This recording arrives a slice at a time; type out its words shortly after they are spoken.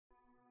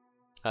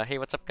Hey,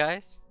 what's up,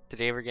 guys?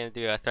 Today we're gonna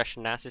do a Thresh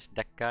and Nasus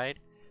deck guide.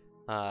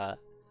 Uh,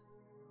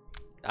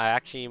 I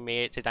actually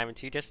made it to Diamond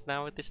 2 just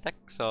now with this deck,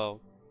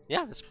 so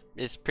yeah,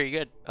 it's pretty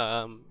good.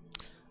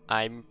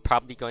 I'm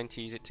probably going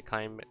to use it to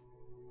climb.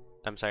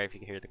 I'm sorry if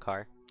you can hear the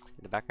car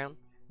in the background.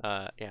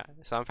 Yeah,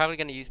 so I'm probably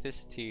gonna use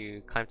this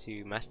to climb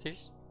to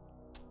Masters.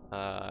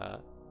 Uh,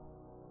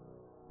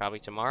 Probably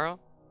tomorrow,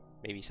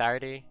 maybe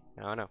Saturday.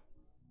 I don't know.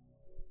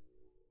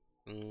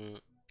 Mm,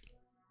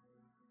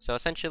 so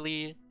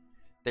essentially,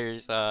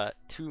 there's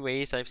two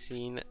ways I've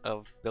seen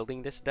of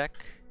building this deck.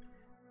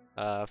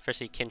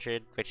 Firstly,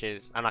 Kindred, which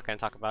is I'm not going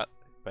to talk about,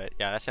 but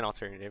yeah, that's an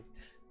alternative.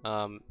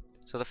 Um,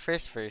 so the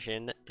first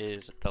version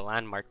is the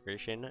landmark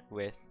version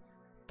with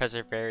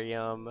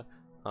Preservarium.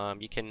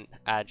 You can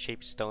add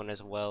Shapestone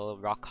as well,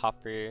 Rock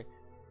Hopper,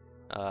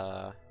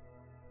 uh,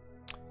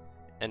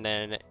 and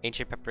then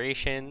Ancient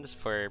Preparations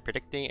for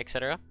predicting,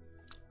 etc.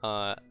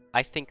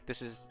 I think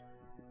this is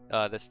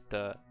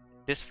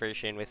this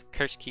version with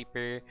Curse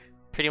Keeper.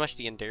 Pretty much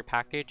the Endure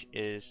package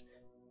is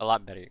a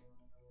lot better.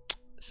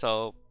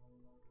 So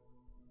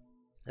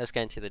let's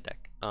get into the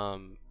deck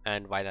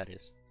and why that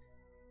is.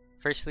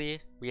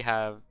 Firstly, we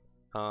have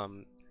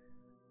um,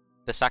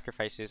 the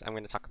sacrifices. I'm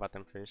going to talk about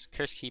them first.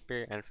 Curse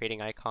Keeper and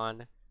Fading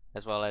Icon,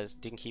 as well as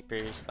Dune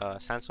Keeper's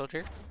Sand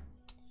Soldier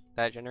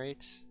that it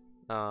generates.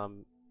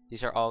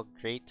 These are all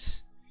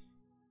great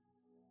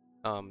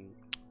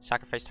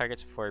sacrifice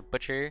targets for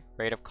Butcher,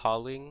 Rite of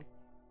Calling,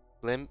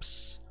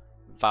 Glimpse,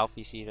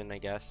 Valfeast even, I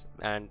guess,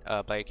 and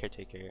Blighted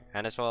Caretaker,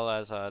 and as well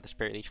as the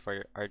Spirit Leech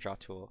for our draw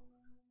tool.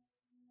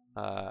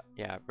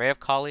 Yeah, Rite of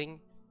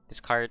Calling,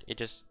 this card, it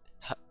just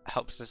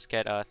helps us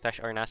get Thresh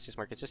or Nasus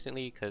more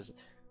consistently, because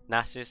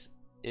Nasus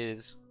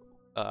is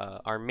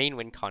our main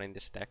win con in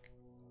this deck.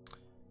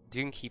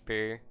 Dune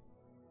Keeper,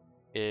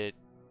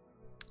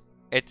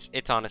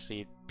 it's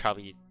honestly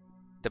probably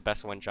the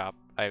best one drop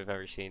I've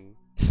ever seen.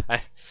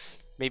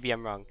 Maybe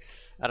I'm wrong.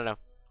 I don't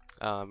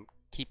know.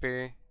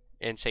 Keeper,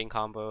 insane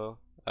combo.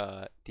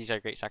 These are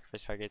great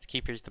sacrifice targets.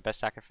 Keeper's the best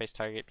sacrifice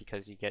target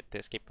because you get the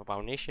Escape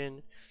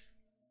Abomination.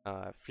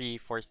 Free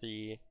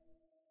 4/3.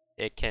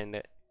 It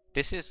can.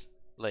 This is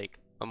like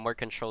a more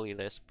control-y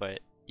list, but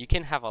you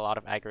can have a lot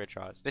of aggro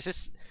draws. This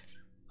is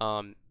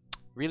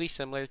really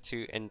similar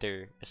to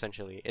Endure.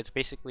 Essentially, it's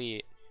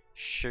basically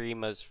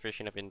Shurima's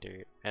version of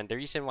Endure, and the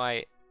reason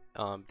why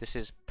this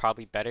is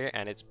probably better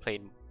and it's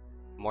played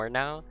more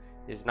now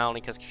is not only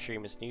because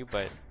Shurima is new,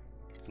 but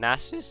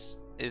Nasus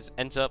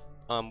ends up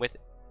with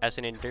as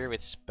an Endure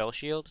with Spell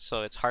Shield,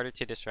 so it's harder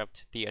to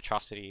disrupt the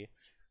Atrocity,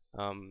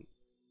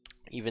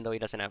 even though he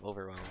doesn't have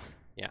Overwhelm.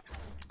 Yeah.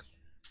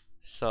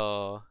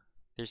 So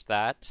there's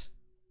that.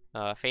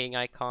 Fading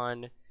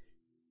Icon,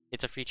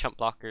 it's a free chump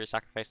blocker,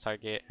 sacrifice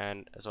target,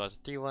 and as well as a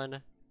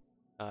 3/1.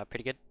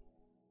 Pretty good.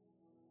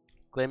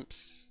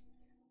 Glimpse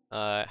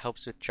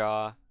helps with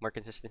draw, more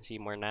consistency,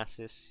 more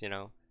Nasus, you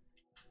know.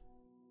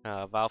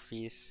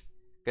 Valfeast,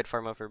 good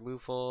form of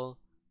removal,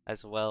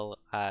 as well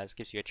as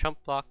gives you a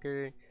chump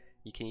blocker.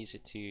 You can use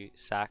it to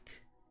sack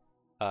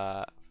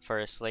for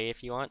a Slay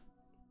if you want.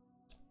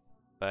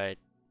 But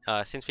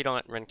since we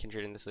don't run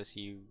Kindred in this list,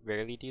 you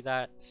rarely do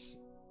that,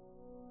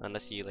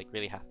 unless you like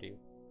really have to.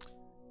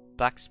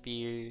 Black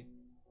Spear,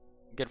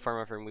 good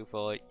form of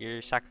removal.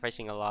 You're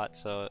sacrificing a lot,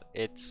 so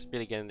it's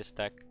really good in this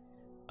deck.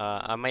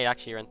 I might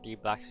actually run 3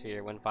 Black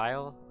Spear, 1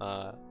 Vial,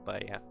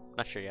 but yeah,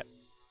 not sure yet.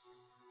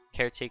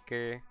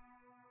 Caretaker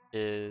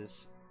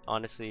is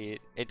honestly,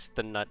 it's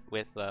the nut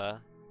with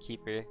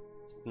Keeper.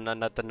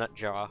 Not the nut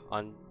draw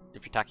on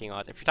if you're attacking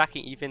odds. If you're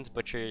attacking evens,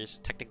 Butcher's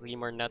technically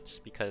more nuts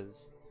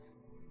because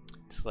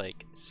it's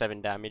like 7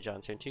 damage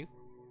on turn 2.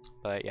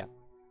 But yeah.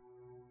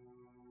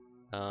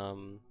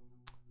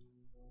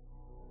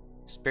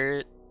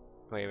 Spirit.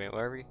 Wait, where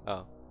are we?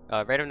 Oh.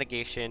 Rite of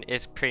Negation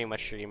is pretty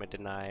much Shurima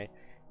Deny.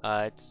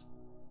 It's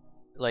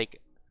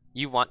like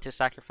you want to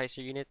sacrifice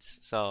your units,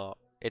 so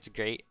it's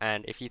great.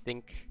 And if you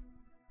think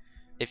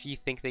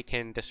they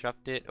can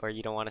disrupt it, or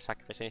you don't want to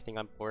sacrifice anything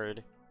on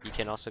board, you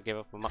can also give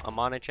up a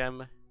mana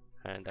gem,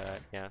 and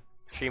yeah,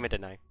 Shurima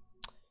Deny.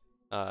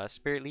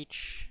 Spirit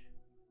Leech,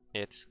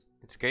 it's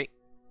great.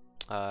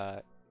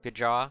 Good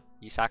draw.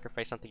 You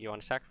sacrifice something you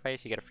want to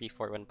sacrifice, you get a free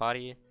 4/1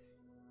 body.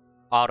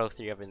 Auto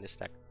 3 of in this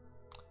deck.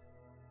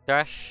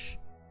 Thresh,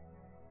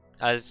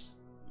 as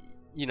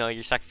you know,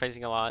 you're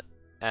sacrificing a lot,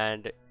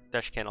 and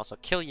Thresh can also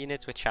kill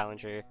units with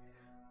Challenger.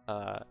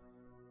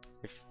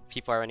 If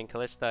people are running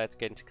Callista, it's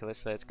good into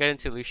Callista. It's good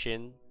into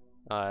Lucian.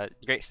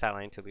 Great stat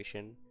line to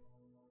Lucian.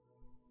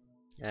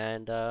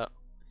 And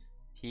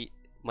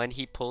when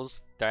he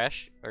pulls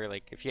Thresh, or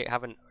like if you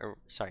have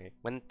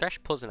when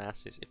Thresh pulls an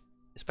Nasus,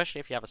 especially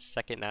if you have a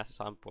second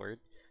Nasus on board,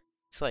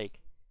 it's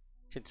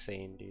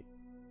insane, dude.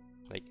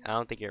 Like, I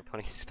don't think your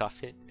opponent can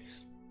stop it.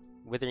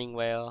 Withering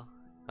Whale,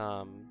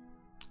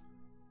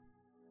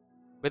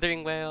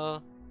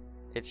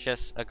 it's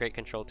just a great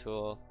control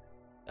tool.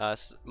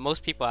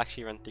 Most people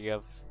actually run 3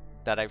 of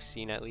that I've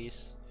seen at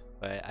least,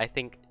 but I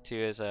think 2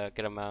 is a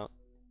good amount.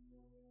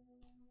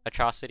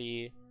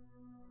 Atrocity,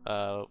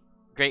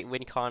 great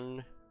win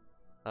con.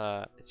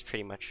 It's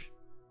pretty much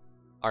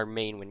our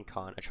main win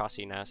con,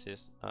 Atrocity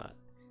Nasus.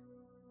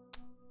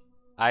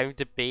 I'm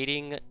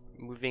debating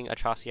moving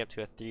Atrocity up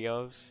to a 3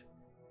 of,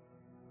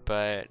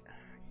 but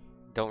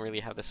don't really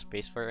have the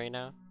space for it right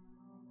now.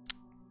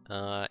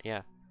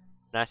 Yeah,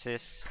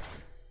 Nasus.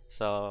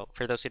 So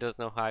for those who don't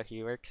know how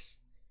he works,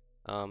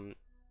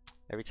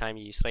 every time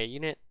you slay a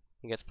unit,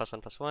 he gets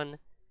 +1/+1.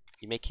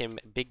 You make him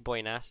Big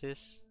Boy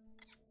Nasus.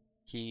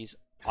 He's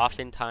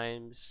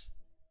oftentimes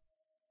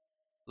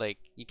like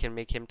you can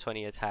make him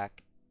 20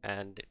 attack,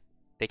 and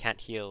they can't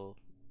heal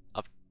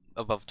up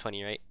above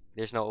 20, right?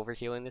 There's no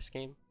overheal in this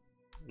game,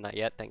 not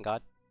yet, thank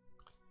God.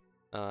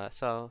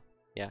 So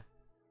yeah,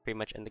 pretty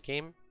much end the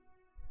game.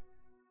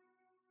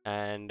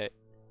 And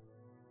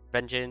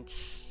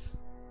Vengeance,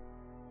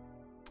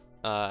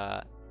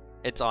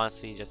 it's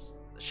honestly just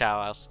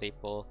Shao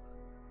staple,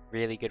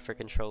 really good for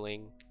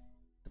controlling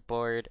the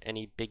board,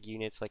 any big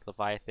units like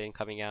Leviathan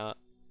coming out,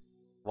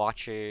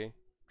 Watcher,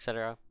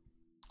 etc.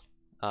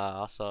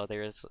 Also,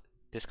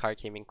 this card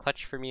came in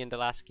clutch for me in the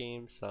last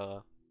game,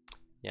 so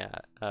yeah.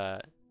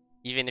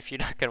 Even if you're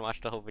not gonna watch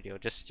the whole video,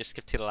 just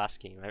skip to the last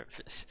game.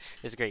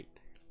 It's great.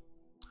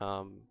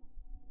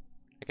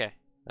 Okay.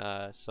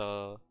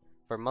 So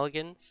for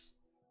mulligans,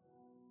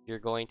 you're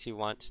going to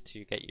want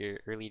to get your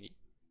early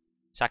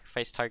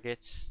sacrifice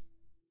targets.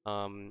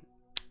 If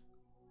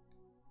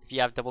you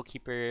have double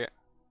keeper,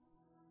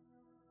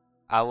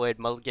 I would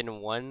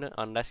mulligan 1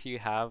 unless you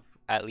have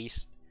at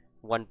least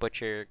 1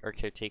 butcher or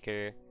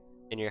caretaker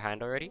in your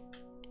hand already.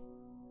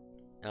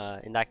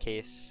 In that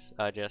case,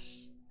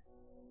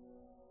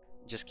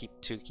 just keep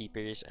 2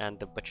 keepers and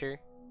the butcher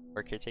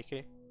or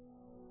caretaker.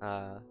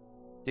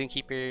 Doing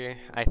keeper,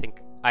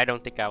 I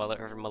don't think I will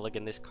ever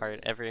mulligan this card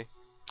ever.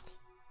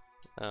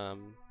 I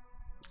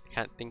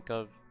can't think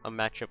of a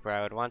matchup where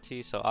I would want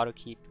to, so auto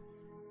keep,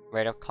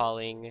 right up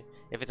calling.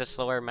 If it's a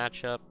slower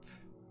matchup,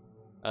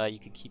 you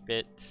can keep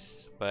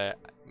it, but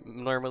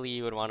normally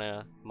you would want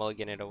to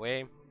mulligan it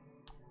away.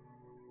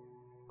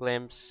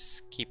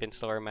 Glimpse, keep in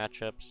slower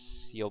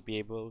matchups. You'll be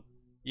able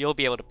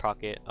to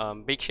proc it.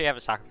 Make sure you have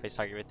a sacrifice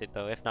target with it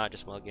though. If not,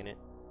 just mulligan it.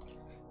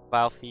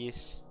 Vile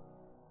Feast.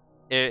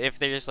 If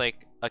there's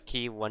like a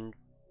key one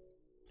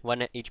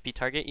HP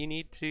target you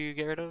need to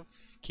get rid of,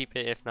 keep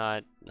it. If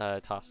not,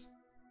 toss.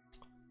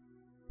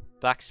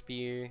 Black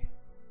Spear.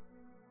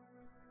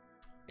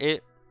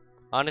 It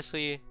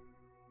honestly,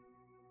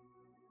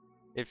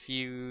 if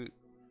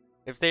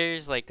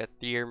there's like a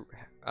 3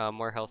 or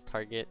more health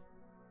target,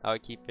 I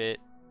would keep it.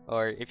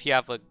 Or if you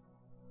have a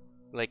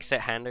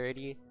set hand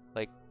already,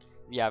 like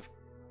you have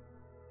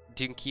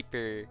Doom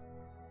Keeper,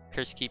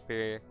 Curse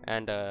Keeper,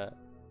 and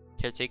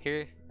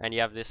Caretaker, and you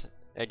have this,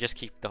 just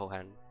keep the whole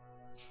hand.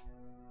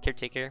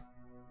 Caretaker,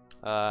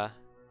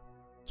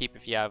 keep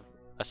if you have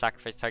a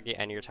sacrifice target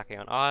and you're attacking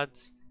on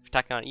odds. If you're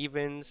attacking on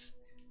evens,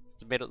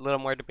 it's a little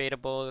more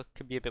debatable.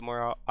 Could be a bit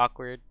more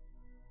awkward,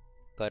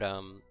 but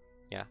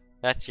yeah,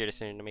 that's your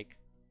decision to make.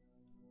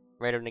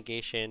 Rite of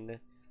Negation,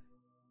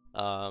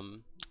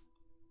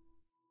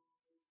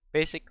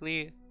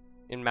 basically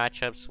in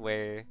matchups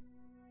where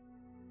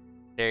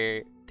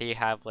they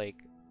have like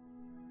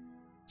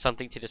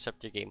something to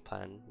disrupt your game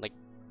plan, like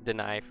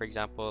deny for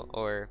example,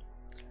 or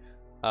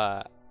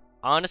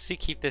honestly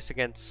keep this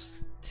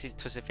against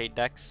Twisted Fate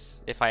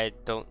decks if I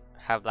don't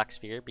have Black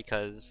Spear,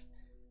 because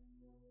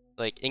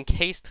like in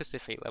case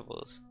Twisted Fate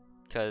levels,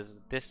 because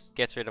this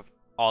gets rid of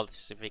all the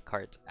Twisted Fate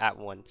cards at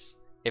once.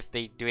 If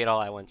they do it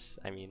all at once,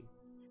 I mean,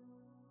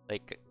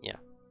 like, yeah.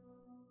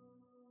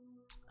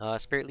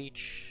 Spirit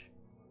Leech,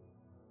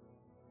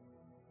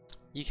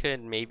 you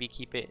could maybe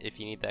keep it if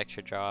you need the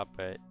extra draw,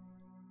 but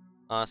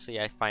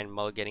honestly I find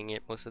mulliganing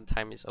it most of the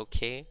time is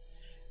okay.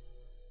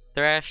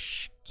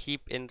 Thresh,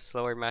 keep in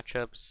slower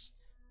matchups.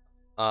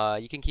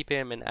 You can keep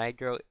him in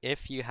aggro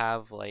if you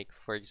have, like,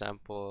 for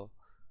example,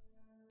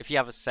 if you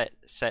have a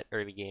set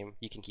early game,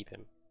 you can keep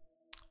him.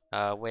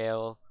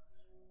 Whale,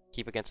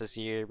 keep against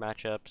Azir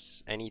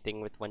matchups,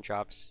 anything with 1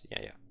 drops,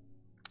 yeah.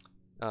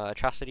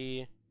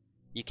 Atrocity,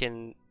 you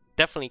can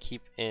definitely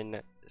keep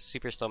in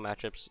super slow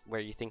matchups where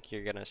you think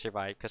you're gonna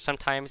survive, because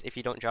sometimes if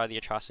you don't draw the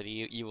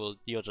Atrocity,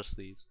 you'll just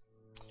lose.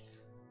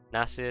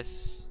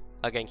 Nasus,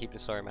 again, keep in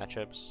slower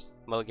matchups.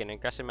 Mulligan in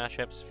aggressive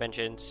matchups.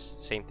 Vengeance,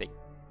 same thing.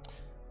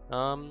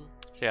 So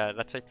yeah,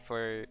 that's it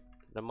for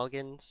the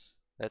mulligans.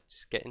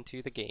 Let's get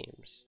into the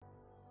games.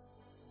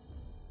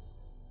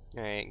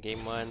 Alright,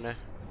 game 1,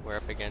 we're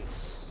up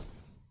against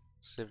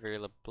Silver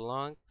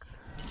LeBlanc.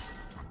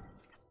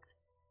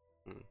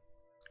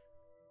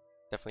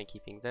 Definitely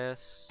keeping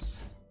this.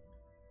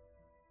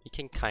 You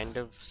can kind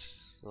of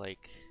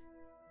like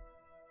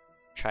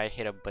try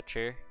hit a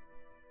Butcher,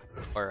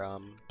 or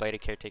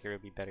Bladed Caretaker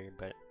would be better,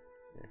 but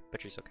yeah,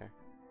 Butcher's okay.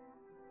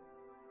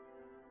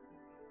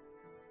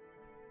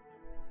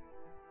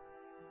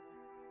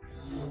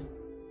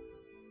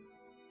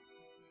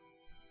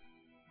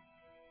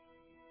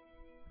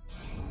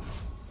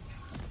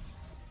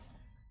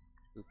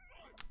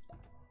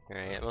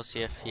 Alright, we'll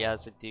see if he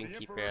has a Doom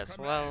Keeper as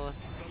well.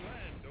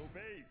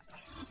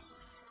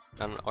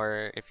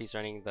 Or if he's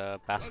running the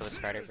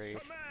Basilisk Rider Brave.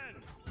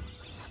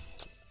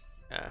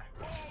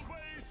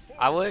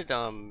 I would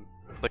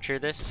butcher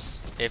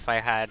this if I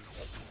had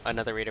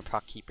another rated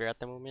proc keeper at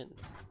the moment,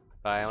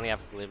 but I only have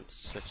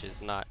glimpse, which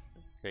is not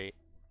great.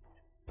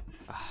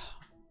 I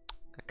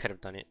could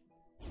have done it,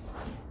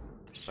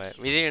 but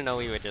we didn't know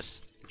we would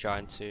just draw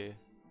into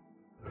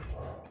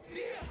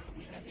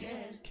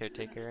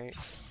caretaker, right?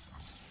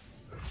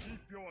 Keep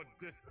your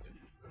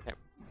distance. Yep.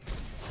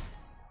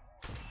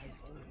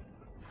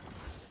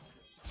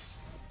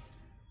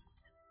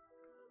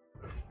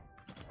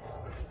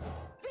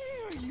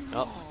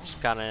 Oh,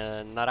 just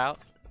kinda nut out.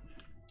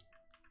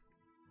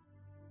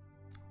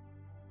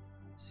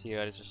 See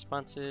what his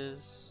response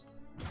is.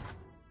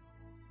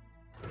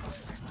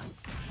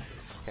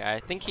 Okay, I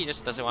think he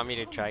just doesn't want me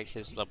to drag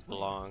his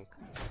LeBlanc,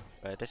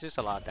 but this is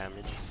a lot of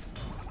damage.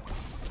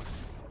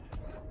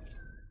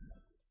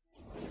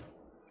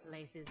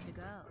 Places to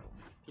go.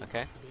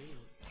 Okay.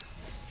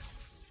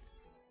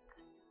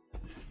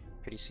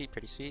 Pretty sweet,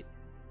 pretty sweet.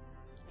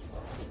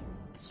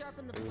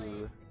 Sharpen the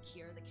blade,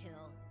 secure the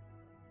kill.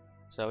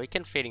 So we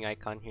can Fading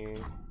Icon here.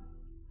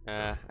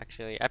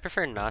 Actually, I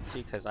prefer not to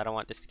because I don't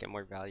want this to get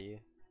more value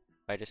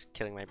by just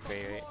killing my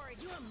prey, right?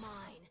 Lord, you are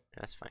mine.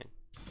 That's fine.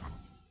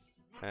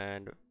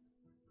 And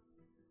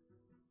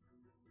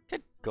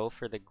could go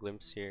for the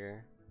glimpse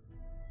here.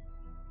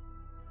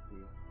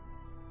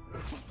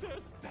 They're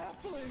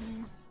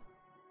saplings.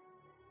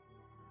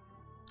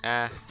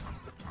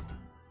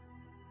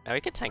 We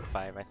could tank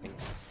 5, I think.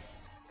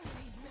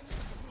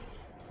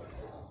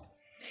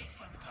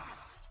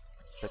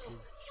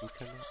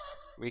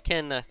 We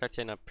can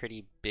threaten a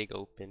pretty big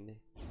open.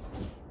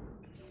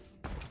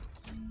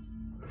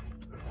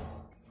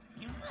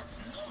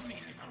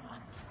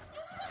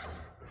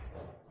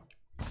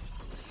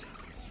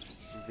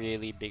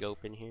 Really big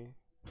open here.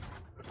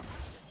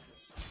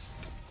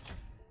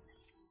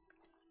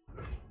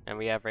 And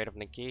we have Rite of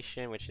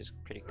Negation, which is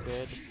pretty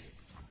good.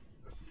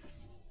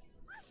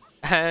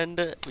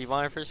 And we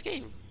won our first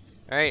game.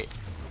 Alright.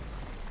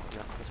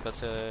 Now, let's go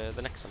to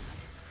the next one.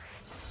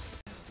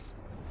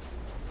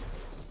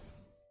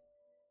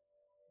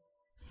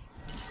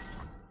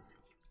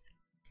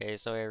 Okay,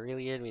 so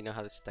Aurelian, we know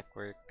how this deck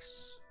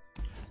works.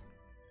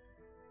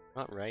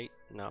 Not right?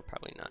 No,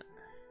 probably not.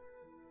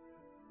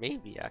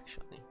 Maybe,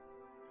 actually.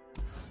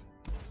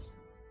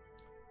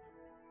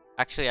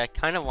 Actually, I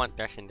kind of want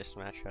Thresh in this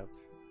matchup.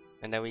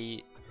 And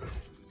then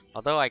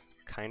although I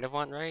kind of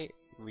want right,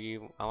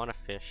 I want to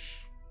fish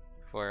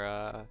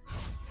for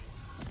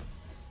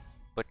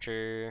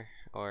Butcher,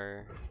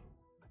 or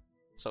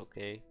it's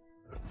okay.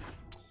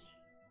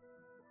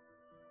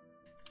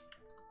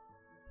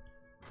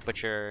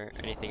 Butcher,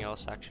 anything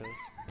else actually.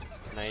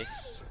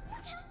 Nice.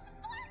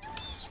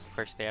 Of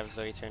course they have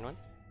Zoe turn 1.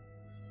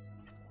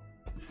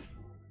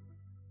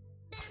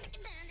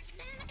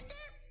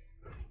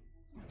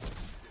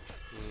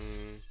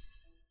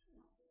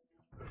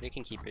 We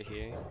can keep it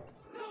here.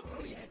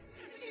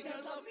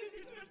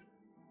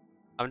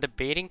 I'm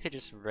debating to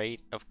just Rite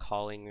of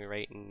Calling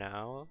right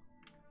now.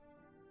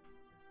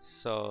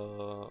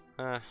 So,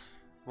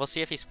 we'll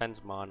see if he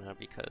spends mana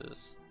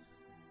because...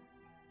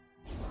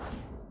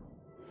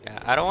 Yeah,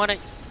 I don't want to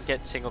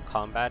get single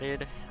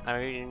combated. I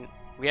mean,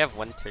 we have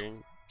one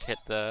turn to hit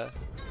the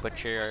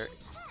Butcher or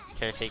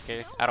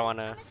Caretaker. I don't want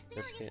to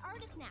risk it.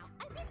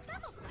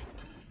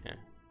 Yeah.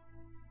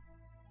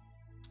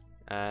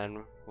 And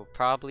we'll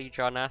probably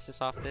draw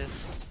Nasus off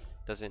this.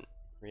 Doesn't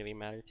really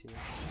matter to me.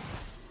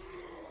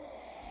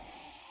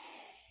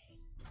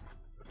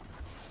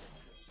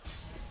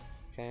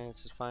 Okay,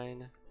 this is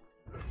fine.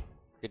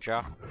 Good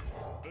draw.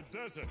 The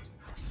desert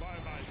by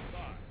my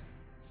side.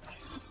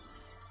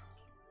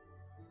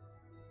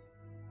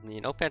 I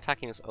mean, open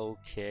attacking is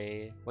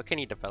okay. What can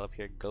he develop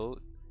here?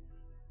 Goat?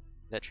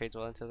 That trades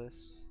well into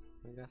this,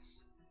 I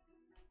guess.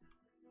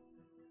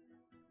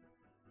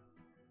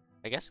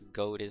 I guess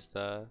Goat is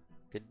the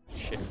good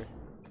shipper.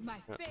 My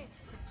faith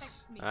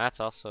protects me. That's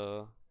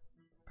also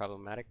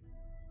problematic.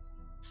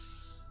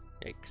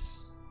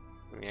 Yikes.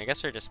 I mean, I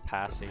guess we're just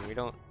passing. We're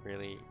not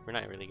really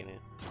gonna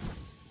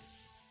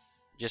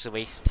just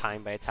waste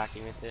time by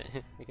attacking with it,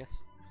 I guess.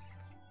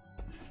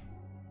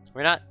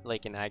 We're not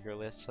like an aggro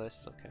list, so this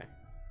is okay.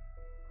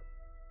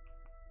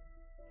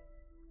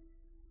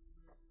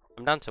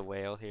 I'm down to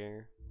Whale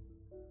here.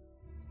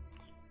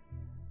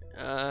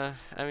 I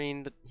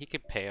mean, he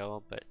could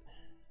Pale, but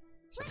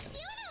it's okay.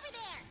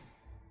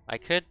 I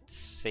could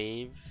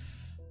save...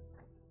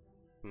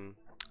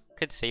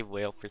 Could save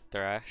Whale for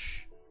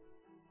Thresh,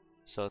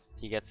 so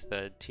he gets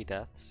the 2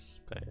 deaths,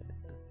 but...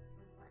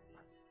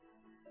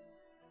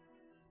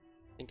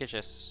 I think it's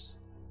just...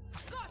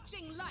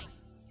 Scorching light.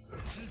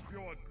 Keep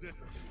your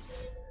distance.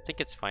 I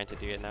think it's fine to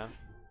do it now.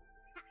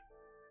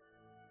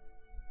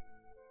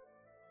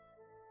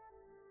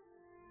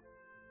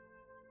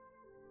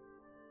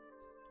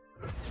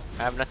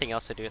 I have nothing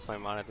else to do with my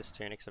mana this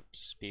turn except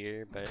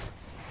Spear, but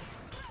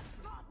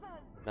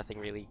nothing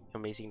really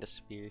amazing to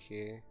Spear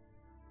here.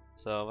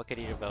 So what could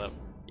he develop?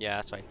 Yeah,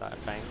 that's what I thought.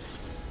 Fang.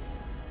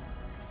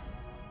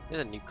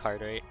 There's a new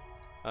card, right?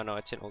 Oh no,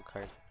 it's an old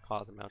card.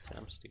 Call of the Mountain.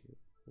 I'm stupid.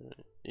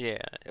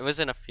 Yeah, it was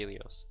an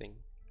Aphelios thing.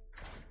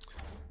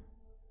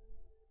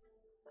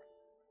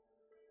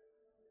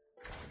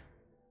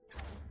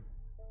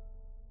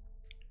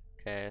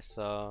 Okay,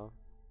 so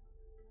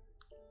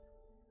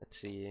let's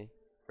see.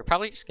 We're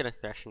probably just gonna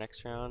Thresh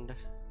next round.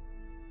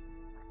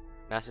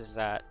 Nasus is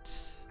at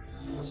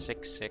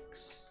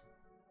 6-6.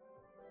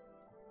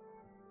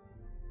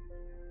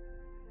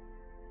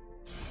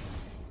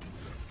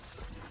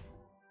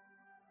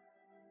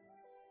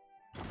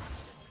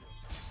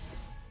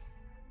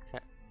 Okay.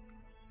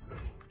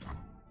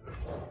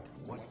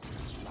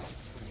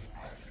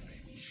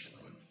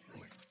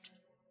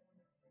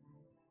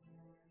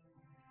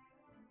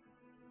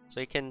 So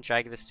you can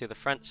drag this to the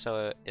front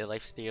so it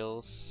life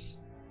steals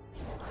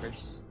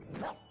first.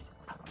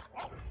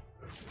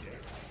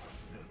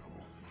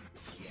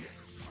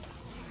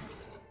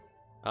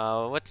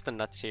 What's the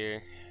nuts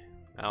here?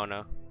 I don't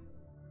know.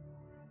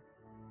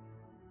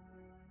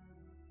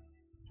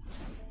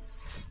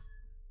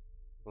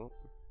 Oh.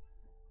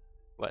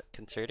 What,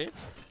 concerted?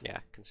 Yeah,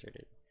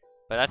 concerted.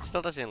 But that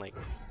still doesn't like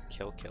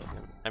kill him.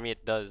 I mean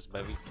it does,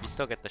 but we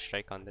still get the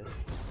strike on this.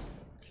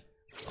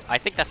 I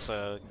think that's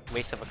a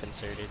waste of a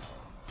concerted.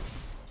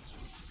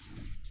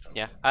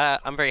 Yeah,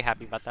 I'm very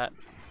happy about that.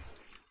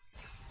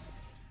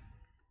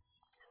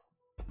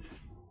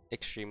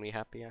 Extremely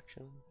happy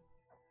actually.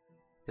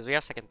 Because we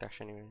have second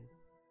Thresh anyway.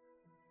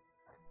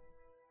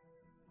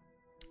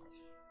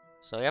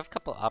 So we have a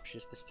couple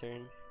options this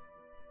turn.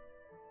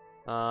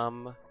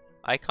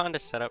 Icon to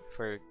set up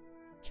for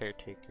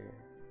Caretaker.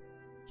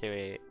 Okay,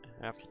 wait.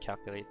 I have to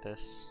calculate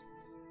this.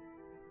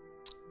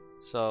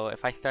 So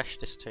if I Thresh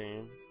this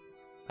turn,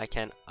 I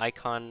can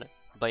Icon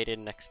Blighted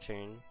next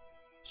turn.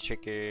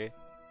 Trigger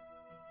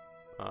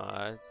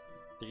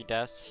 3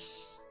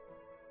 deaths.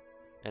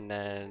 And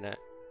then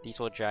these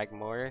will drag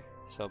more.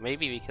 So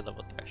maybe we could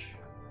level Thresh.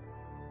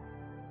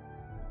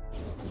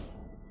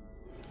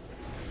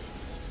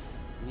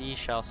 We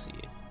shall see.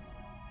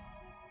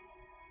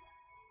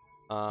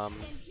 And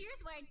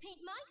here's where I'd paint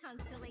my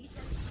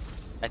constellation.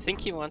 I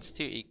think he wants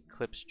to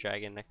Eclipse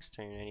Dragon next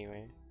turn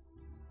anyway.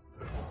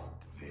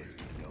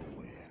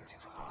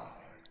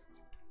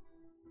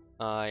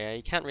 Yeah,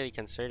 you can't really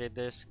concerted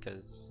this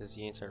because his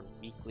units are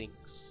weak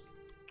links.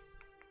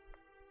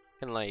 You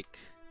can like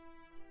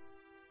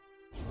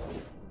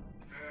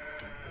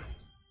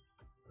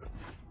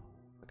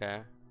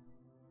okay.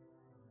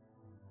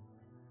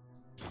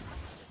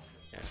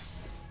 Yeah.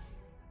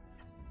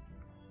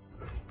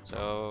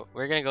 So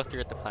we're gonna go through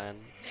with the plan.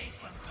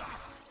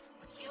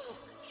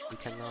 We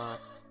cannot.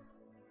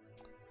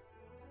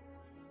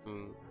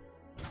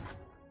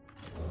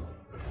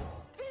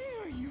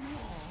 There you are.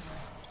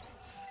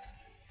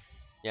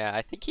 Yeah,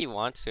 I think he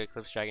wants to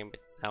Eclipse Dragon, but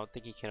I don't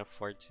think he can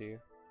afford to.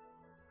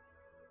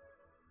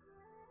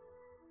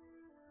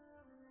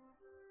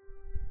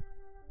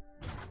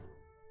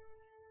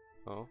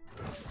 Oh.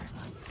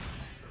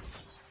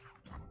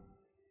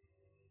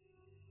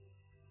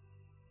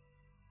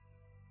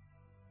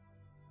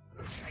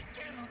 I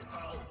cannot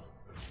go.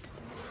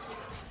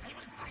 I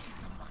will find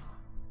someone.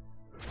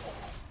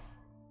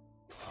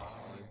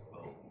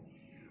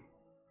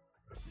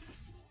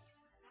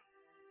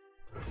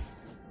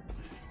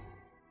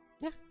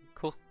 Yeah,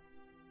 cool.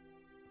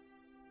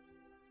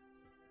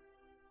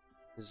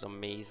 This is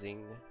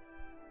amazing.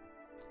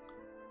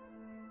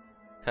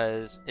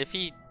 Because if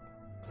he...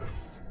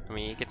 I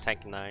mean, he could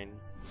tank 9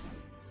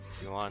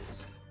 if he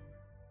wants.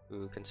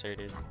 Ooh,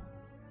 concerted.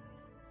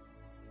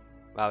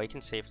 Wow, he can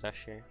save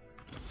Thresh here.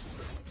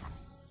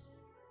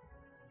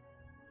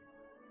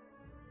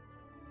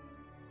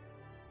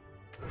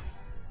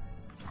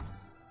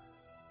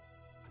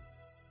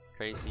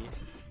 Crazy.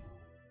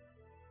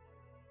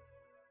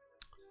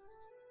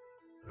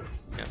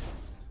 Yeah.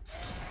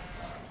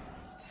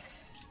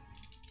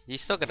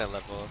 He's still gonna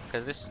level,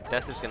 because this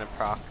death is gonna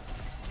proc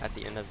at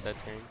the end of the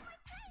turn.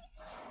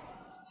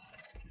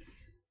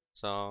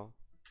 So,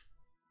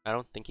 I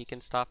don't think he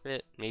can stop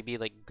it. Maybe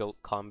like goat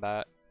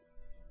combat,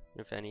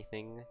 if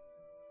anything.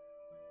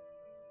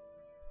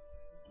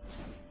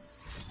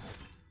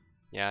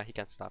 Yeah, he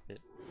can't stop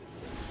it.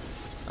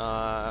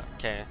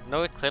 Okay.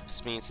 No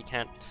Eclipse means he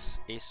can't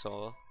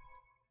ASOL.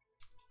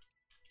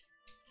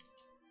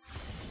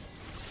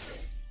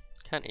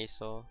 Can't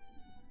ASOL.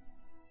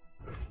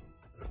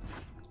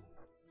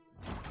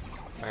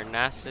 Our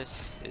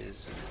Nasus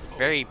is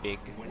very big.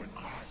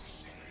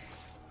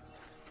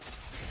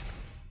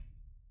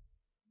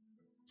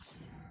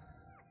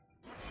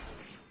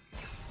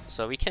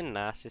 So we can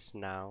Nasus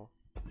now.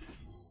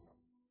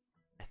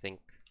 I think.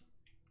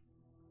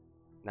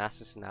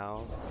 Nasus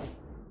now.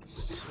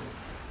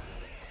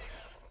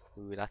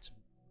 Ooh, that's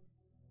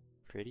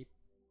pretty.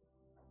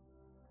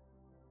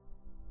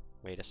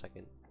 Wait a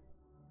second.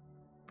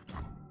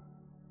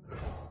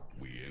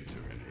 We enter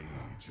an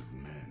age of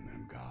men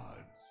and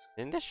gods.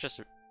 Didn't this just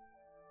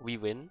we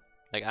win?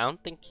 Like I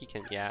don't think he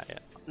can. Yeah, yeah.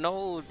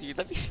 No, dude.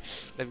 Let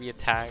me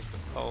attack.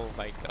 Oh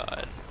my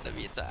god. Let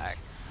me attack.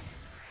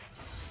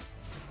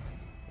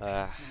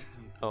 Oh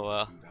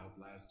well.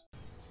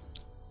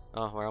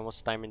 Oh, we're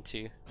almost diamond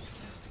 2.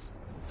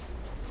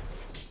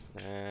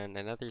 And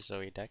another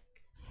Zoe deck.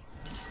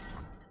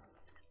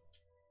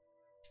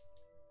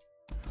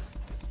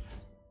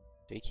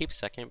 Do we keep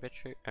second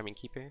Butcher? I mean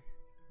Keeper?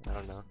 I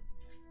don't know.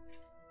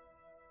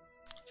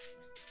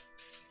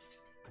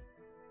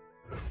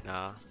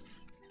 Nah.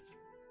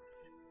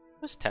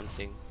 It was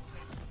tempting.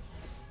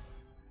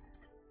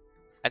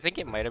 I think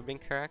it might have been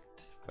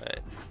correct,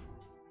 but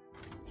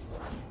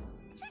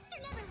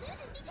Trickster never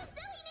loses because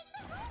Zoe makes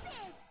the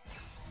roses.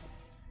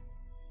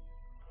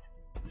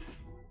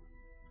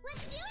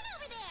 Let's do it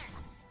over there.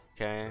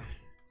 okay.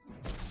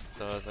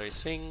 So Zoe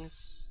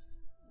swings.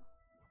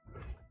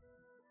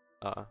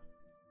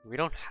 We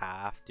don't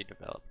have to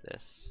develop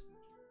this.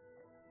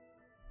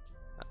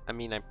 I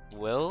mean, I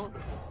will,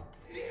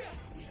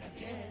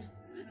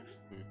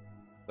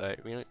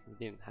 but we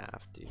didn't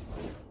have to.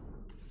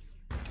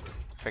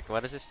 Frick,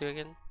 what does this do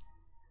again?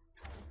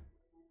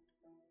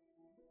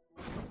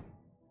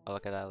 I'll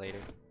look at that later.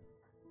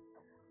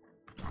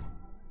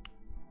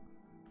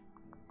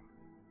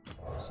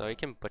 So we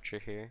can butcher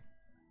here.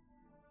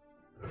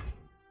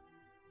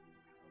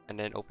 And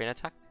then open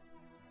attack.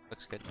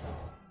 Looks good.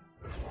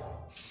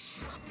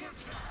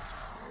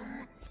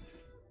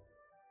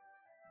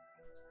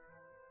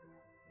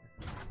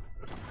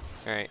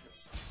 Alright.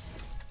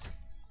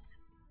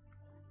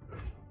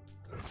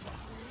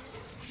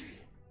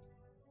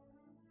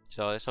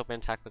 So this open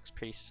attack looks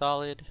pretty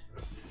solid.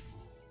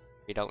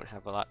 We don't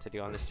have a lot to do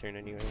on this turn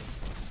anyway.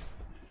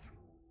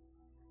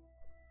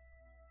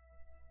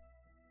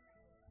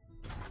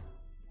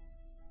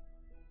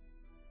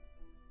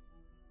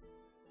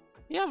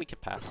 Yeah, we could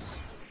pass.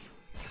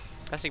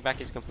 Passing back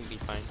is completely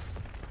fine.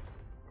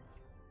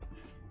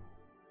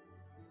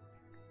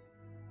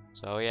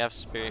 So we have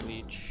Spirit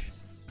Leech.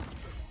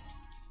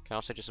 Can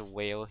also just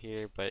wail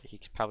here, but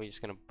he's probably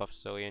just gonna buff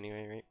Zoe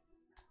anyway, right?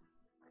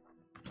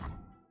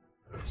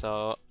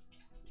 So,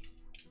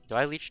 do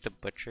I leech the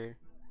Butcher?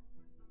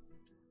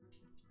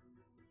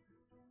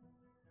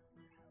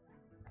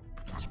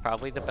 It's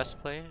probably the best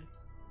play,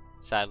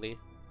 sadly.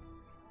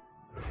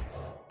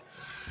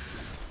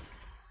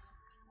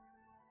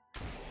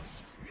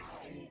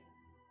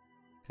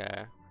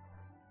 Okay.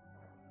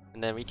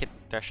 And then we could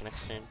Thresh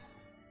next turn.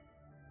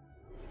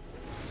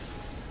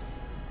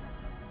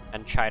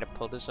 And try to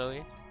pull the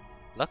Zoe.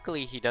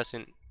 Luckily he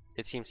doesn't,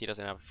 it seems he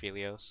doesn't have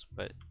Aphelios,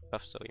 but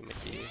buff Zoe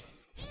might be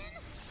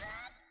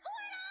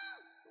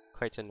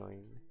quite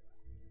annoying.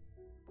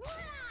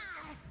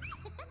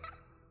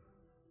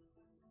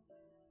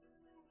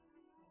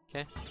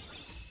 Okay.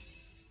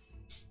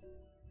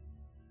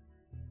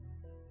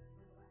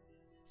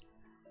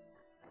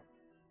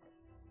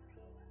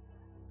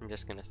 I'm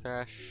just gonna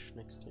Thresh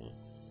next turn.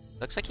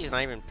 Looks like he's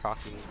not even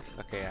proccing.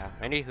 Okay, yeah.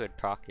 I knew he would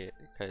proc it,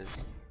 because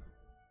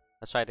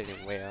that's why I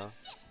didn't wail.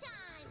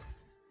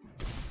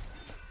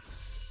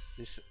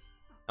 This,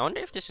 I wonder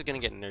if this is gonna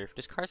get nerfed.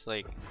 This card's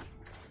like...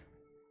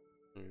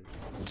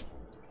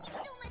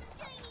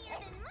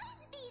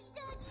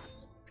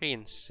 pretty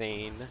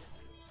insane.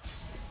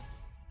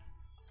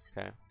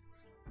 Okay.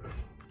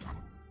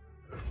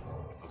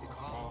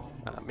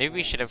 Maybe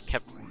we should have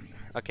kept...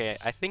 Okay,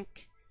 I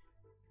think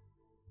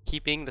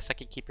keeping the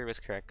second keeper was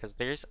correct, because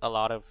there's a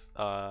lot of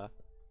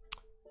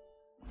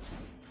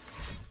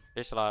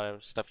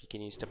stuff you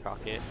can use to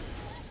proc it.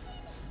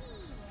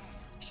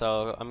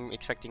 So I'm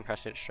expecting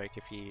Crescent Strike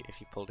if he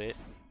pulled it.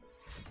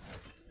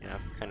 Yeah,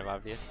 kind of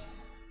obvious.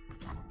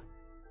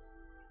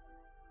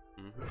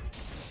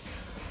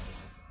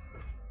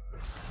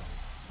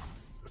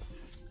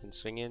 And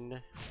swing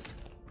in.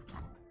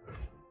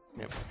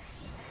 Yep.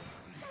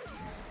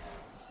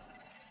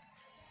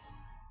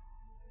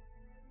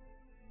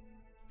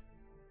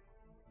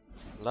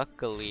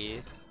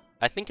 Luckily,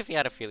 I think if he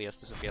had Aphelios,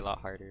 this would be a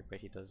lot harder, but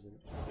he doesn't.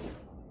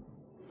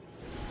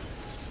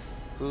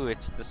 Ooh,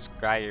 it's the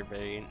Scryer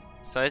variant.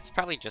 So it's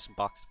probably just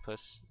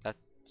Boxpus. That's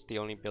the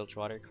only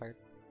Bilgewater card.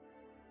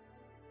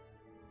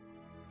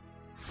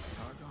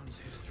 Targon's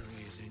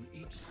history is in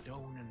each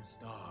stone and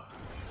star.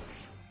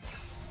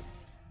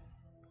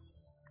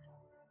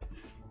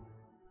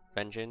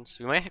 Vengeance.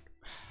 We might.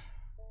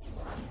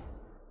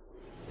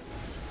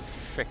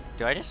 Frick,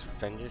 do I just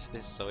Vengeance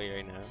this Zoe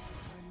right now?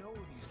 I know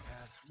these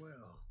paths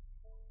well.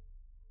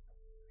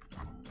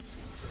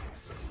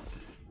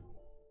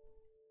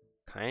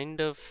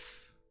 Kind of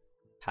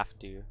have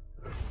to.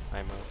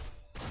 I'm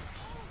out.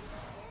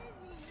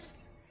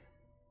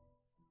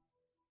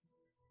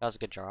 That was a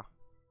good draw.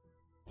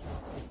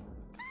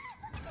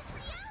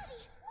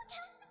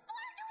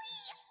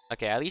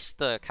 Okay, at least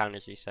the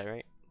counters reset,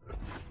 right?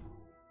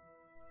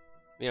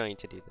 We don't need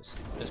to do this.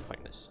 This is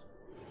pointless.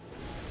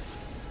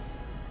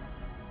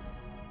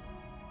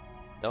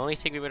 The only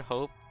thing we would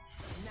hope,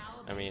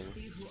 I mean,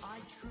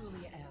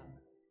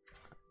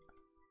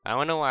 I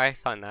don't know why I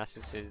thought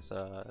Nasus's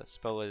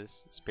spell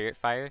was Spirit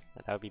Fire.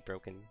 That would be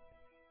broken.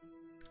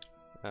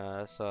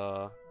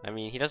 So I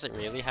mean, he doesn't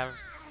really have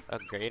a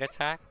great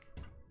attack.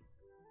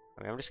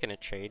 I mean, I'm just gonna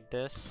trade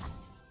this.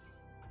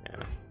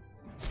 Yeah.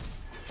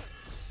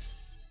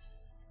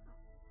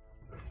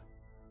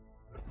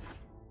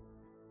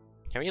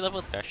 Can we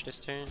level Thresh this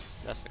turn?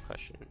 That's the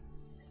question.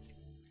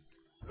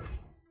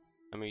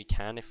 I mean, we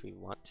can if we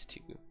want to.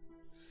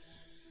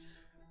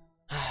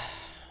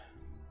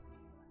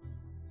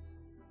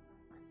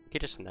 We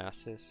could just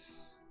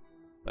Nasus,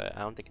 but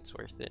I don't think it's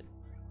worth it.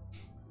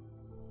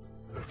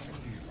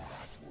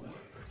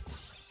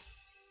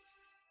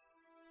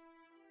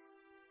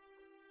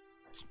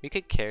 We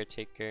could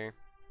Caretaker,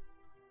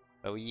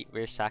 but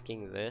we're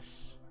sacking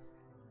this.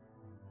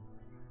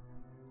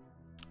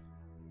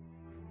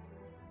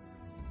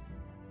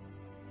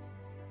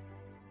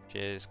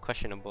 Which is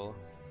questionable.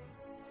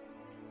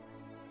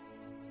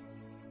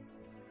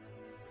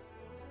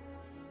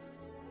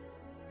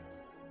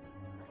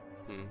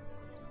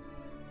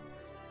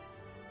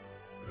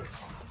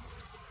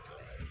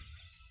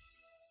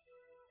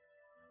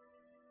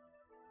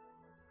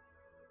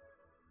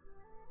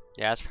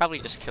 Yeah, it's probably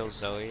just kill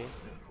Zoe.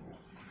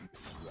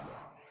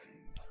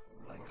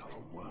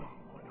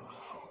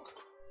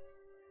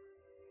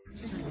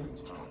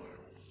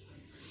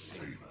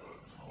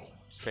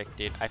 Frick,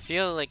 dude. I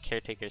feel like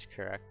Caretaker's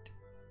correct.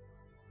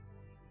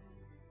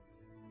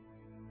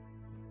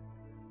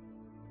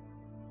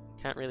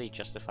 Can't really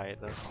justify it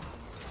though.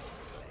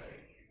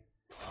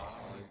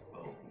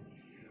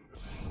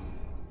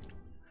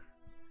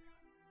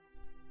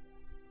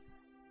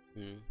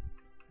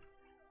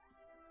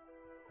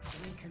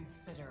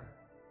 Reconsider.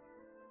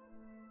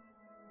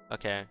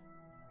 Okay.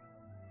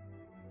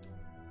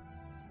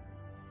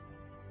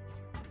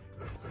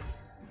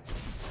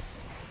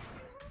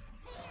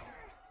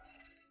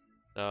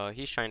 So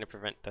he's trying to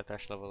prevent the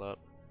Thresh level up.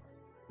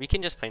 We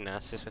can just play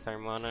Nasus with our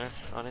mana,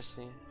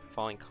 honestly.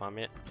 Falling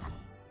Comet.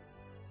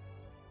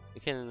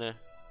 We can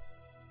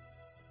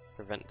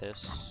prevent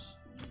this.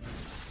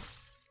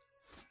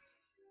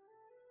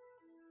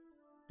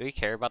 Do we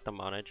care about the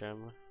mana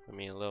gem? I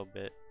mean, a little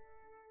bit,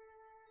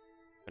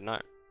 but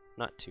not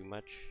too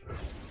much.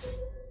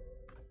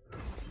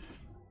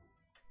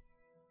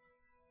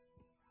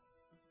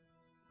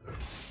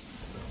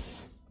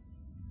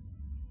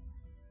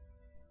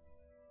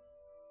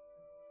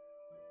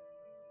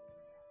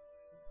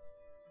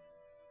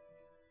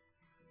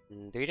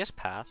 Do we just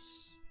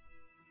pass?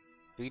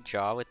 Do we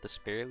draw with the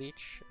Spirit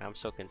Leech? I'm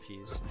so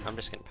confused. I'm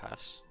just gonna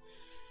pass.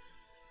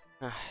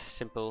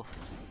 Simple.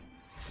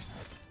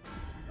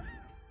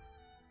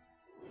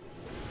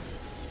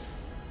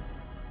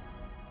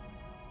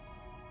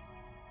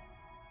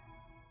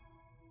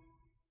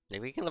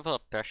 Maybe we can level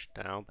up Thresh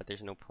now, but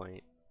there's no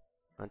point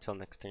until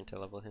next turn to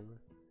level him.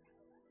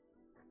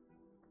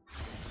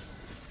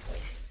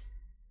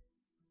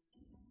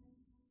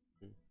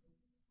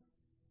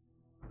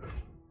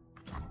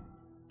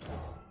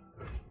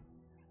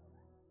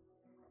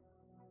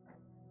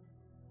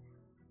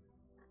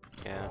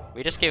 Yeah,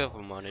 we just gave up a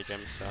mana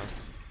gem, so.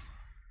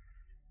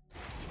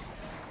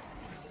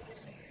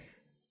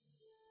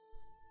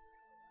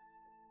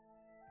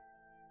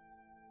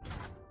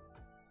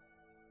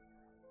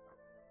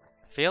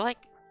 I feel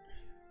like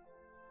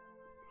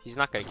he's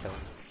not gonna kill him.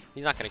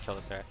 He's not gonna kill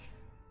the Thresh.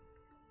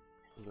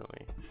 There's no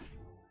way.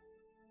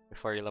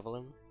 Before you level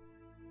him,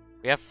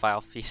 we have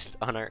File Feast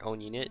on our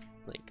own unit.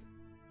 Like,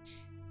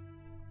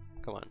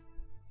 come on.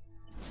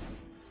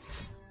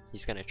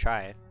 He's gonna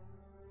try.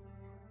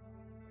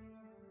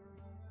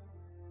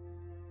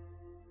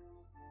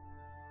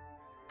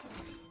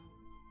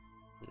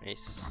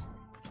 Nice.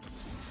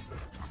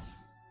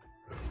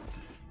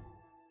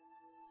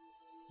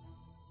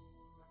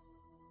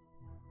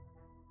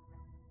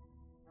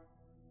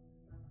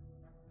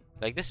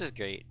 Like, this is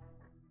great.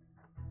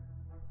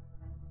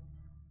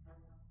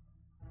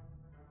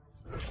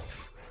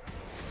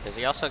 Because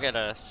we also get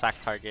a sack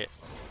target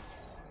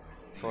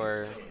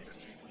for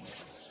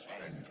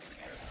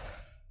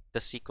the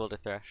sequel to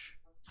Thresh.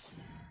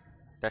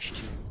 Thresh 2.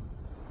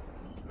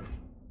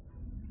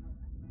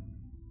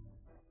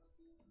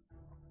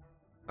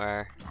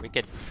 Or we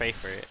could pray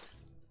for it.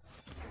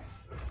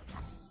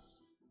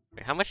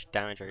 Wait, how much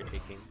damage are you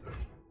taking?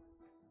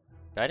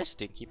 Did I just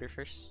Dukekeeper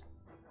first?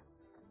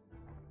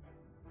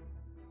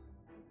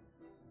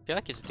 I feel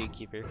like it's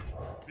Dukekeeper.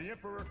 The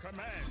Emperor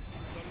commands,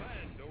 the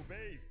land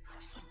obeys.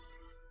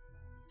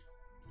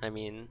 I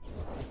mean,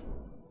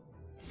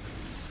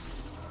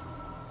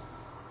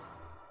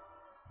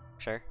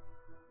 sure.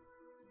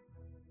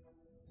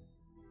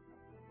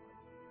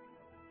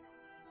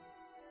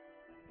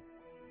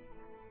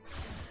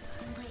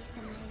 Embrace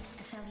the night,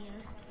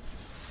 Aphelios.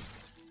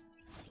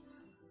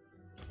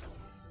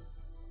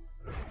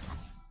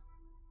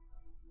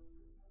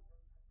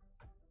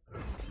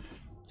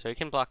 So we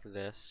can block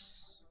this.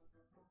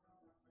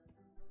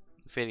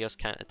 Aphelios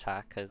can't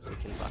attack because we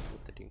can block it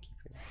with the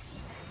Dukekeeper.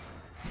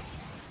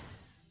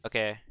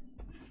 Okay.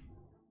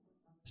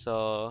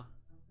 So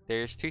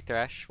there's 2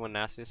 Thresh, 1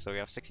 Nasus, so we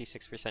have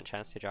 66%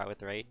 chance to draw it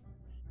with right.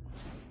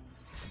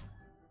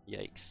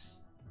 Yikes.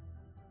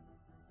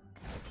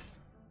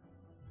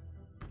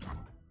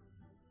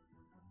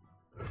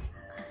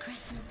 A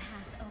crescent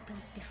path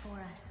opens before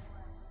us.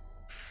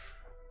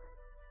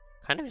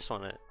 Kind of just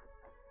want to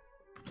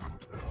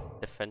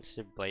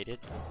defensive bladed.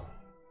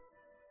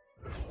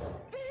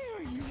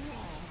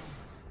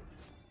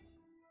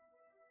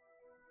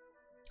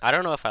 I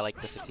don't know if I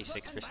like this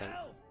 56%.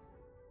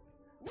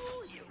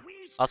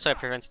 Also, it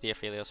prevents the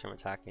Aphelios from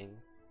attacking.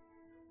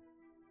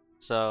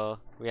 So,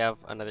 we have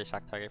another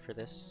sack target for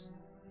this.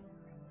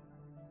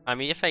 I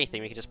mean, if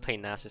anything, we could just play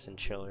Nasus and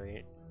chill,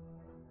 right?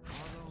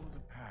 Follow the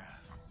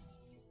path.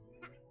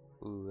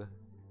 Ooh.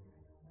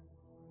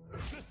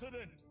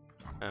 Dissident.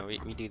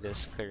 We do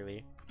this,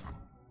 clearly.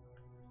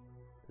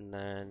 And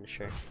then,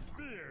 sure.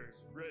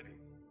 Spears ready.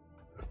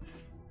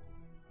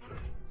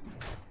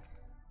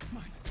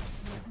 My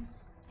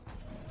sons.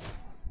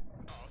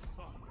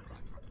 Awesome.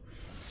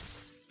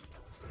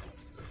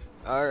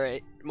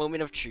 Alright,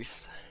 moment of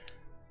truth.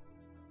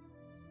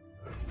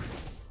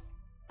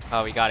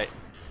 Oh, we got it.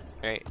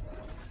 Right.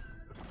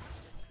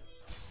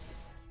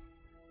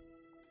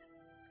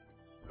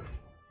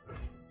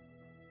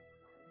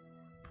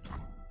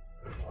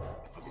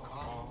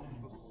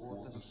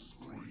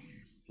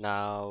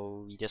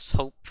 Now we just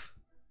hope.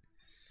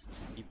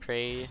 We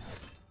pray.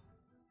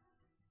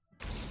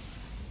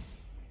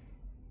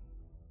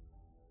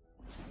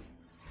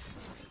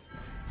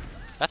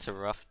 That's a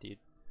rough, dude.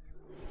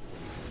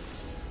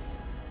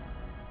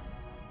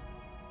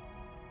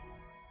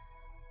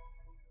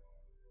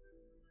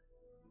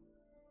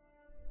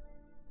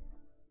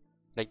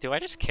 Like, do I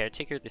just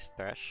caretaker this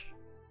Thresh?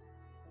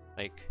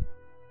 Like,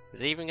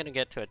 is it even gonna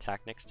get to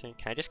attack next turn?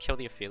 Can I just kill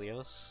the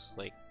Aphelios?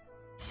 Like,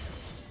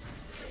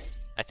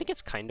 I think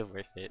it's kind of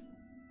worth it.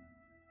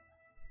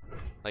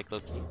 Like,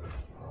 Loki.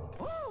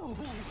 Ooh,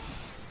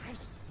 fresh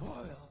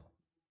soil.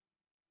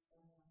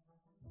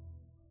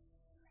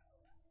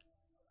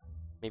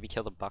 Maybe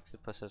kill the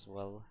Boxipus as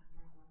well.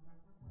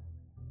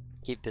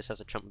 Keep this as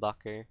a trump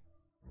blocker.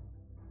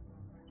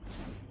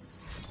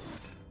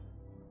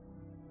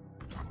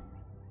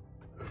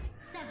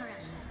 Severin.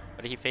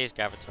 But he phased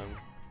Graviton.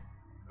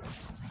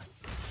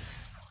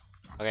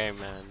 Okay,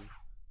 man.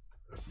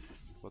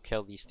 We'll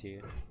kill these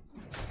two.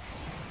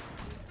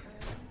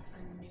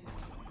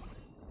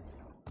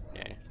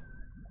 Okay.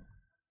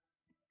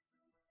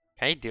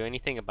 Can I do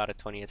anything about a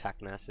 20 attack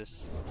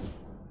Nasus?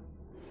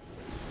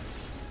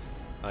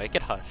 Oh, it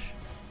could hush.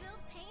 Spilled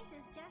paint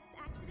is just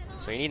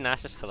accidental. So you need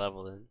Nasus to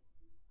level in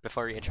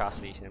before we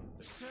atrocity him.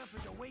 The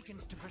serpent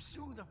awakens to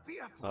pursue the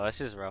fearful. Oh,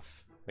 this is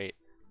rough. Wait.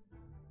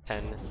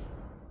 10.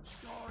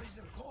 Stories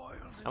of coils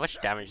and How much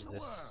serpents damage is the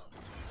this? world.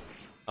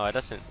 Oh, it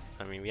doesn't.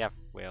 I mean, we have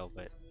Whale,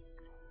 but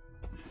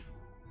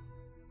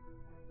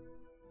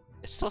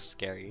it's still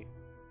scary.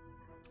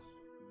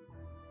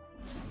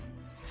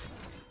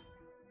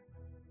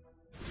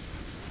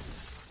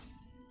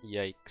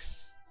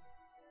 Yikes.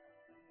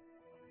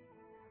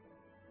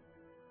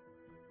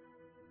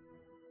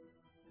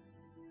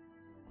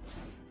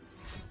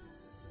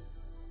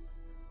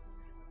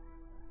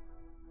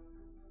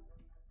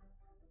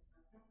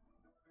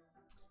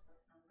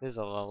 This is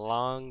a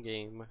long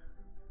game.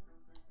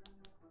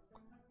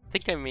 I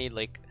think I made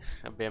like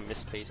a bit of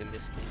misplays in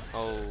this game.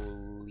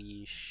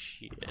 Holy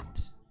shit.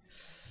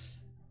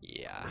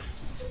 Yeah.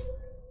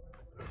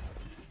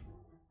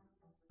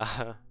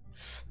 I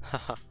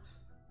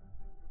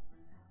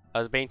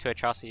was baiting to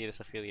atrocity this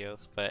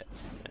Aphelios, but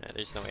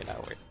there's no way that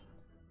worked.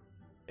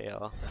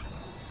 Fail.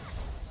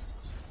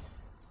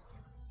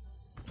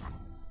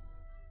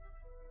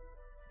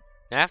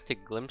 I have to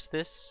glimpse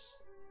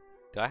this.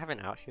 Do I have an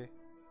out here?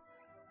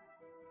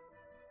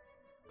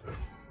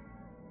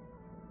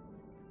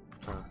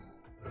 Huh.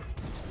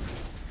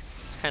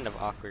 It's kind of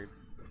awkward.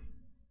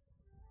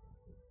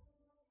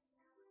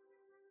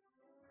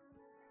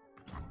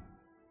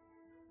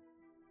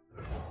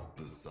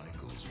 The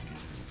cycle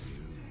begins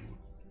anew.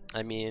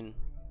 I mean,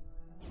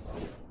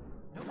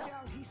 No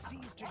doubt he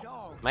seized your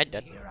dog. am I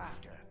dead?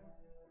 Hereafter.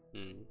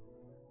 Hmm.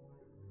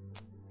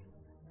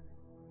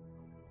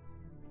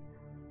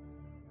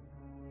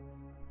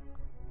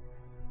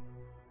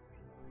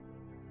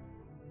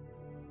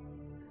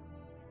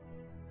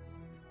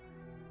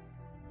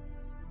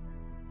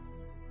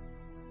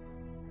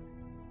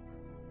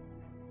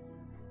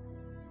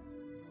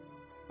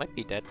 Might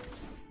be dead.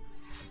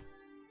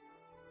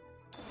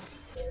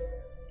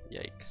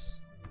 Yikes.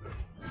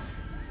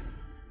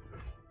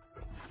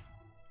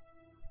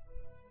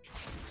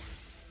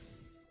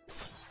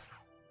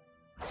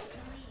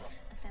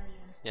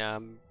 Yeah,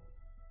 I'm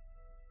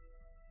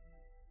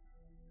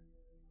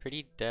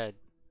pretty dead.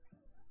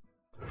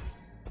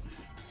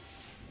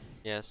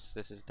 Yes,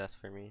 this is death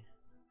for me.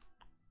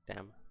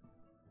 Damn.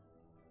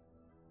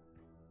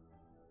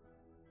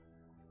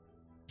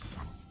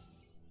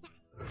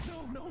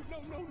 No, no,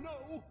 no, no,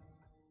 no.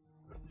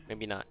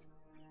 Maybe not.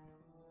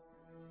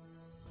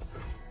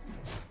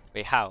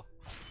 Wait, how?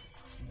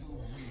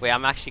 Wait,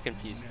 I'm actually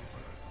confused.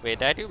 Wait,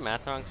 did I do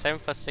math wrong? 7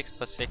 plus 6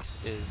 plus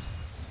 6 is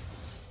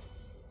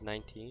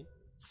 19?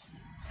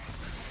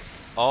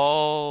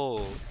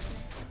 Oh!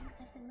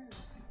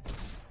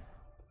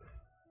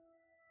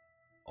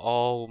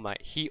 Oh my,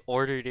 he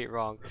ordered it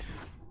wrong.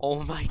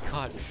 Oh my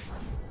god.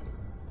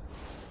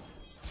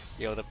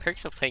 Yo, the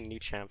perks of playing new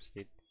champs,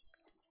 dude.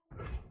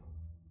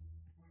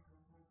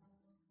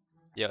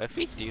 Yo, if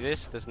we do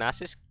this, does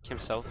Nasus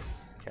himself?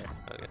 Okay,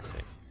 I was gonna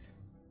say.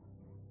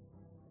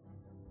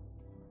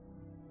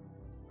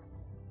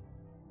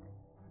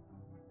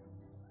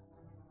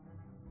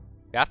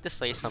 We have to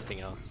slay something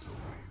else.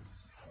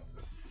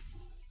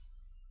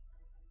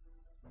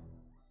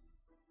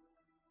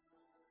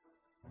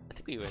 I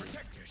think we win.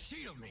 Protector,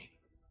 shield me.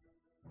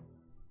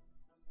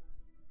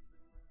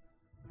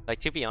 Like,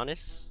 to be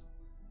honest.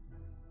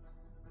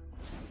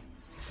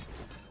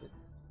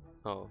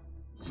 Oh.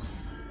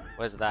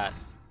 What's that?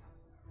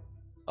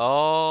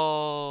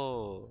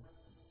 Oh.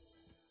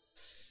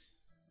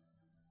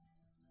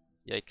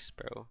 Yikes,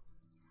 bro.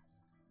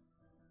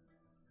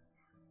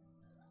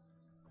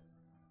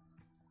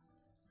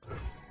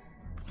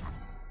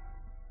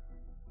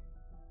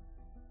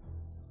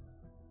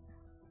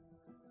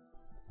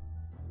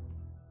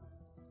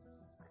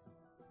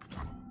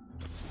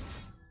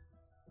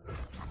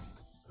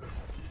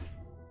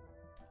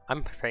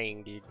 I'm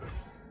praying, dude.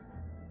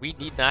 We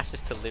need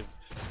Nasus to live.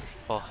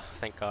 Oh,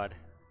 thank God.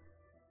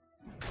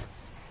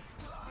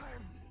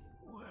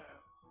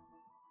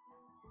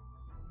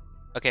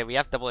 Okay, we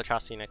have double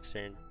atrocity next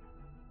turn.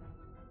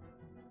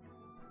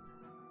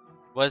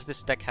 What does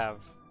this deck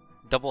have?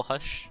 Double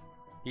hush.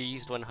 You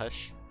used one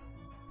hush.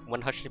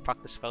 One hush to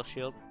proc the spell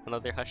shield.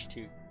 Another hush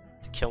to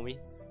kill me.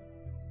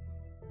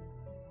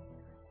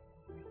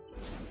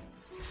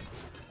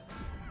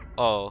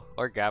 Oh,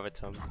 or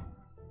Gravitum.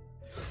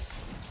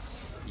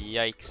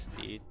 Yikes,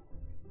 dude.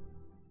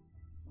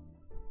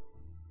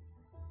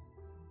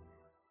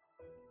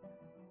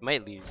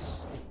 Might lose.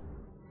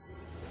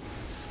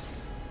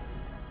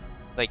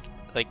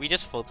 Like we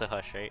just full to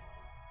hush, right?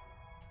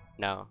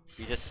 No,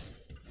 we just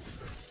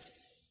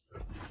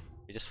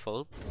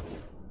fold.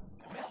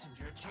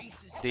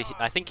 Dude,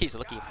 I think he's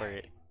looking for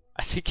it.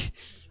 I think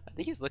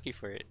he's looking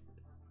for it.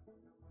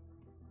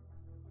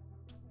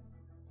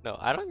 No,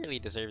 I don't really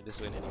deserve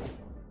this win anyway.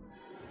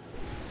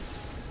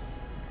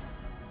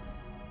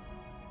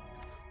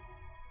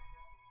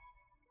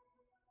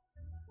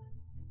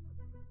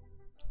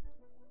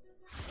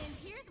 And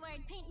here's where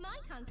I'd paint my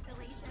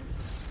constellation.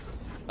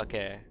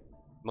 Okay,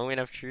 moment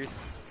of truth.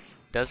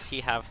 Does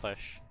he have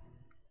hush?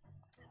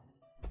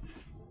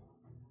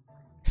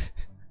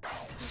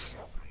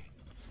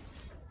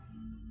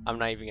 I'm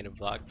not even gonna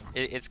block.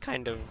 It's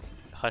kind of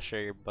hush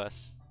or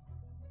bust.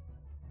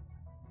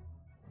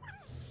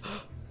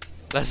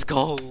 Let's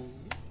go!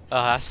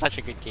 That's such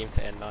a good game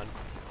to end on.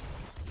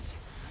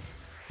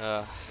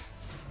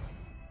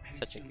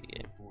 Such a good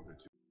game.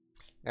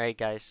 Alright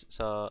guys,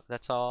 so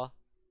that's all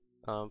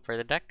for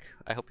the deck.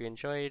 I hope you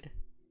enjoyed.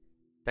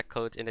 Deck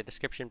code's in the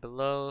description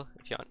below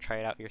if you want to try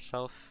it out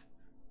yourself.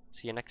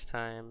 See you next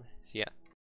time. See ya.